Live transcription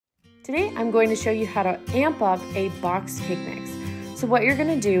Today I'm going to show you how to amp up a boxed cake mix. So what you're going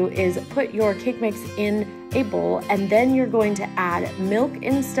to do is put your cake mix in a bowl, and then you're going to add milk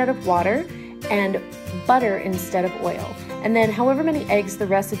instead of water and butter instead of oil. And then however many eggs the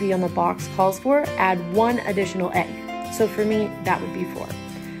recipe on the box calls for, add 1 additional egg. So for me, that would be 4.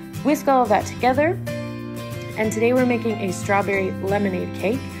 Whisk all of that together. And today we're making a strawberry lemonade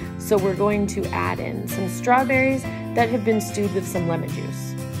cake. So we're going to add in some strawberries that have been stewed with some lemon juice.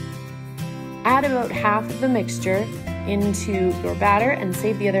 Add about half of the mixture into your batter and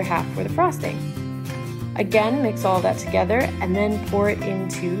save the other half for the frosting. Again, mix all that together and then pour it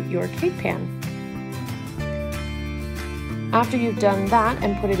into your cake pan. After you've done that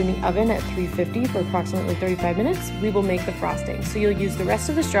and put it in the oven at 350 for approximately 35 minutes, we will make the frosting. So you'll use the rest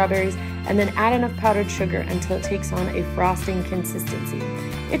of the strawberries and then add enough powdered sugar until it takes on a frosting consistency.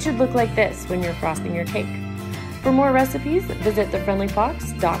 It should look like this when you're frosting your cake. For more recipes, visit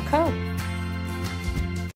thefriendlyfox.co.